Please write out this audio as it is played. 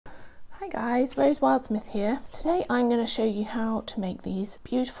Hi guys, Rose Wildsmith here. Today I'm going to show you how to make these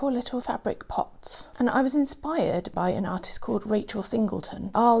beautiful little fabric pots. And I was inspired by an artist called Rachael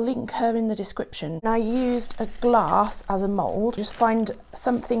Singleton. I'll link her in the description. And I used a glass as a mould. Just find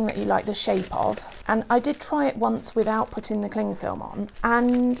something that you like the shape of. And I did try it once without putting the cling film on.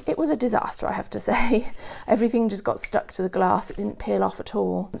 And it was a disaster, I have to say. Everything just got stuck to the glass. It didn't peel off at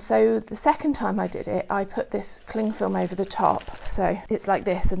all. So the second time I did it, I put this cling film over the top. So it's like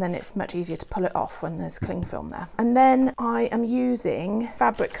this, and then it's much easier to pull it off when there's cling film there. And then I am using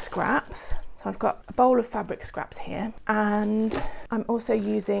fabric scraps. So I've got a bowl of fabric scraps here, and I'm also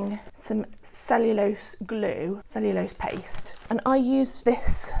using some cellulose glue, cellulose paste. And I used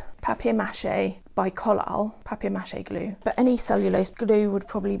this papier-mâché by Collal, papier-mâché glue, but any cellulose glue would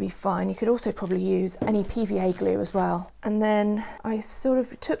probably be fine. You could also probably use any PVA glue as well. And then I sort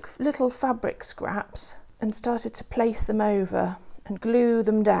of took little fabric scraps and started to place them over and glue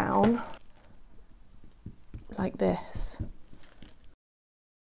them down like this.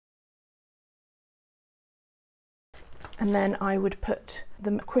 And then I would put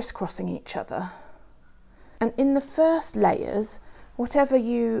them crisscrossing each other. And in the first layers, whatever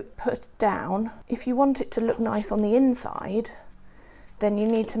you put down, if you want it to look nice on the inside, then you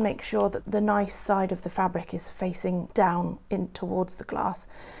need to make sure that the nice side of the fabric is facing down in towards the glass.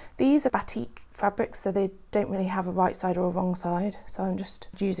 These are batik fabrics, so they don't really have a right side or a wrong side, so I'm just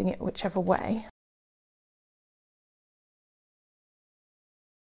using it whichever way.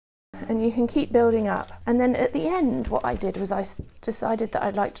 And you can keep building up. And then at the end, what I did was I decided that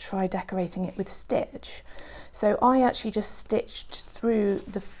I'd like to try decorating it with stitch. So I actually just stitched through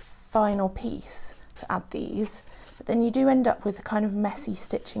the final piece to add these, but then you do end up with a kind of messy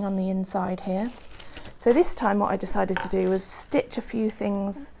stitching on the inside here. So this time what I decided to do was stitch a few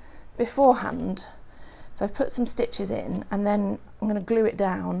things beforehand. So I've put some stitches in, and then I'm going to glue it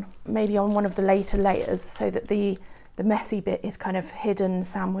down, maybe on one of the later layers, so that the messy bit is kind of hidden,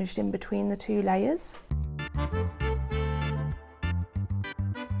 sandwiched in between the two layers.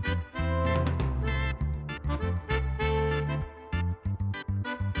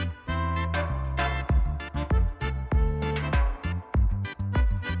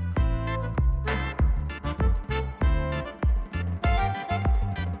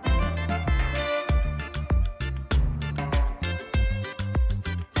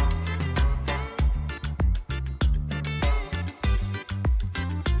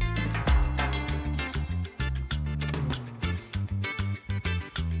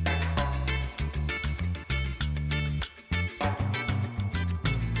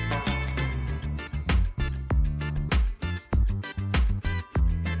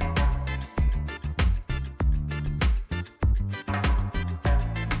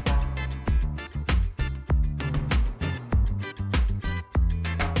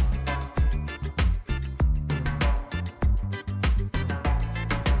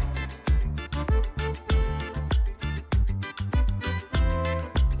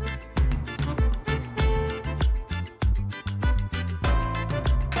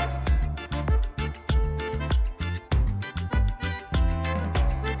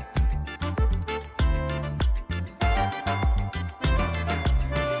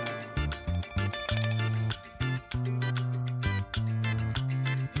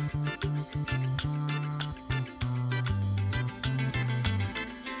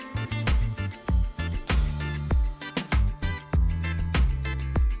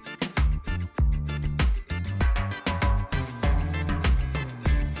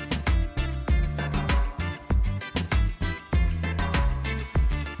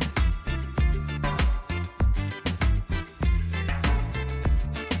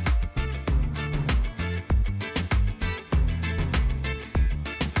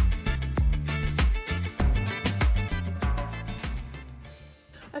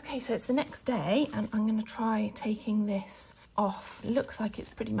 Okay, so it's the next day, and I'm going to try taking this off. It looks like it's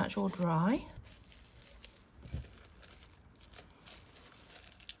pretty much all dry.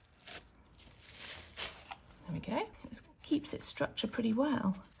 There we go. It keeps its structure pretty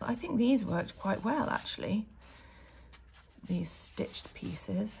well. I think these worked quite well, actually, these stitched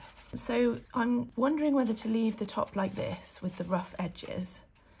pieces. So I'm wondering whether to leave the top like this with the rough edges,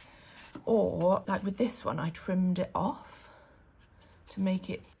 or like with this one, I trimmed it off to make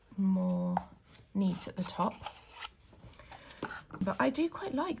it more neat at the top. But I do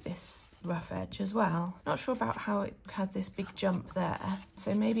quite like this rough edge as well. Not sure about how it has this big jump there,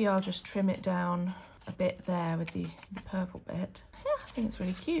 so maybe I'll just trim it down a bit there with the purple bit. Yeah, I think it's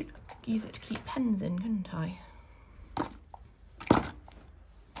really cute. I could use it to keep pens in, couldn't I?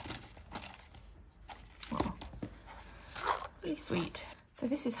 Oh, really sweet. So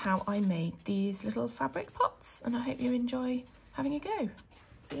this is how I made these little fabric pots, and I hope you enjoy having a go.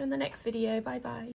 See you in the next video. Bye bye.